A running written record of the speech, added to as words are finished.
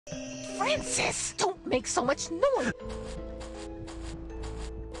Francis, don't make so much noise.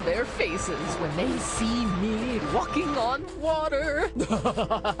 Their faces when they see me walking on water.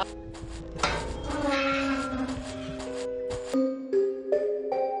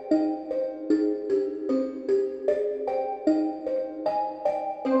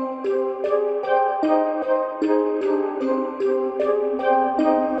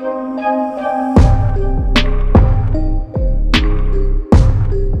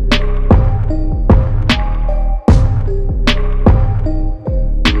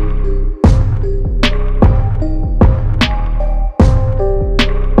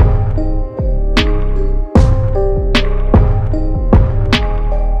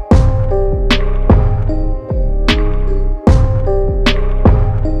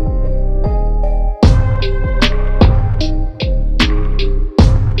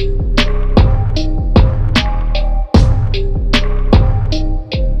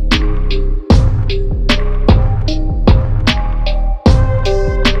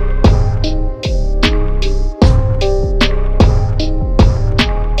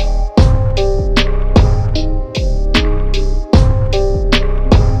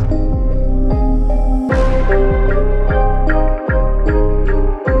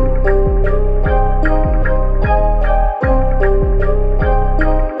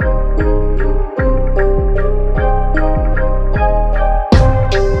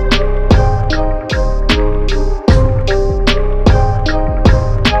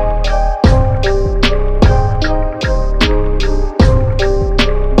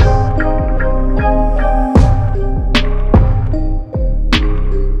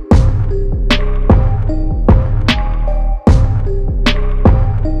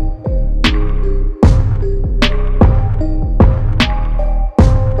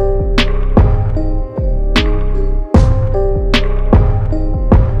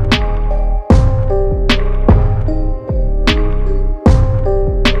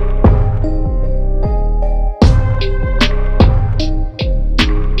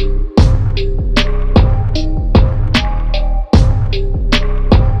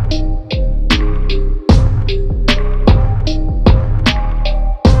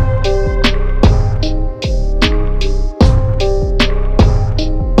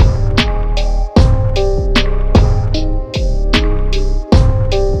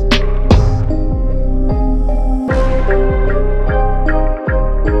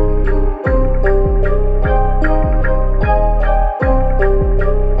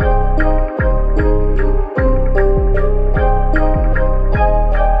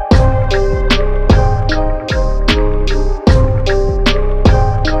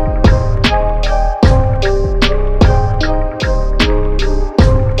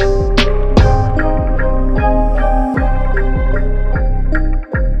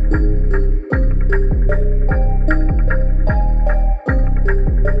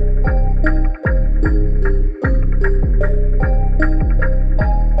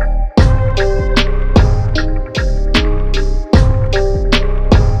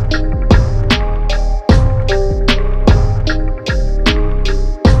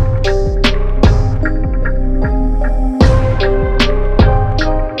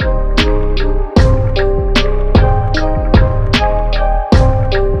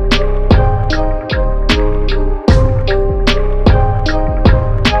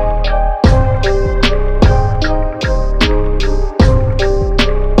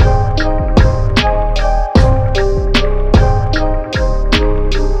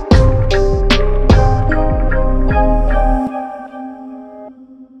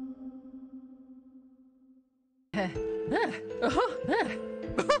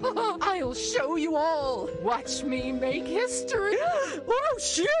 I'll show you all. Watch me make history. Oh,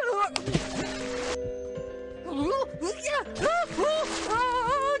 shit!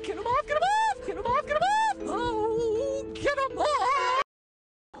 Get him off, get him off, get him off, get him off! Oh, get him off!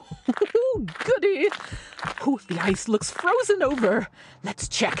 Oh, goody. Oh, the ice looks frozen over. Let's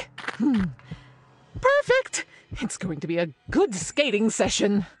check. Perfect. It's going to be a good skating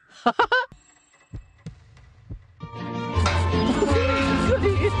session. Goody.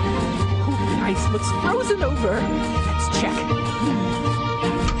 Oh, the ice looks frozen over. Let's check.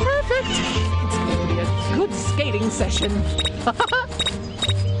 Perfect. It's going to be a good skating session.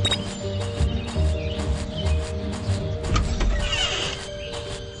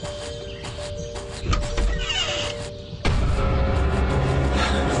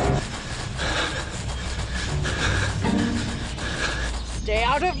 Stay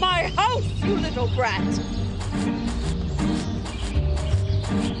out of my house, you little brat!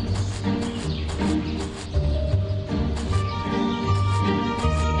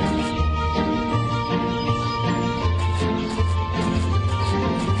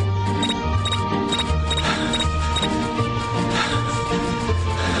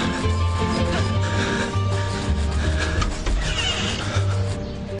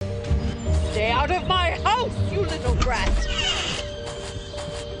 out of my house, you little brat!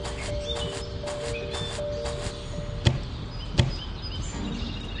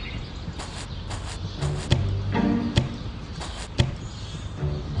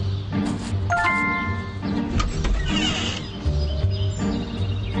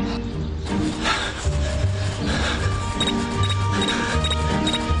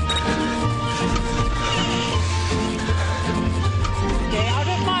 Stay out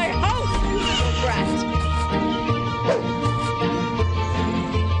of my house, you little brat!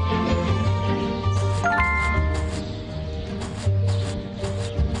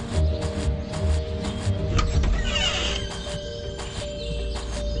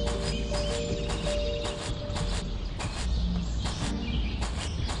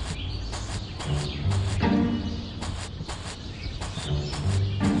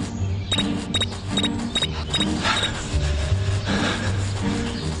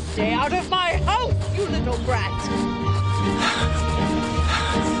 Stay out of my house, you little brat!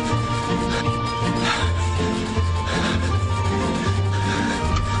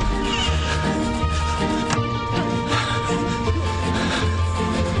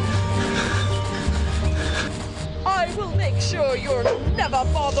 I will make sure you'll never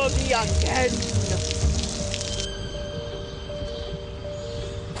bother me again!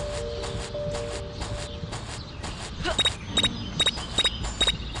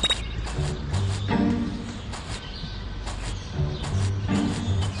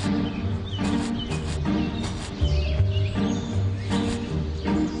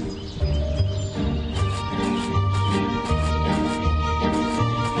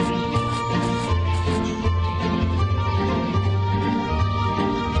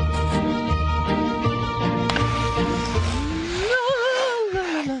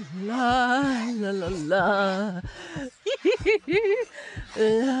 La la la.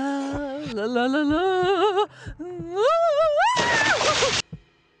 La la la la.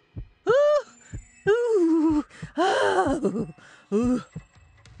 Ooh. Oh. Ooh.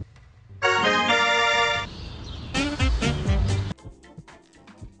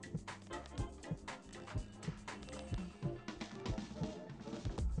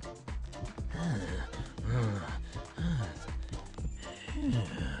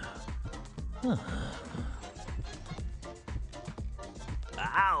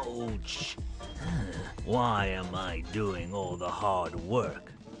 Ouch! Why am I doing all the hard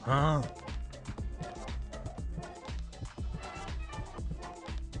work, huh?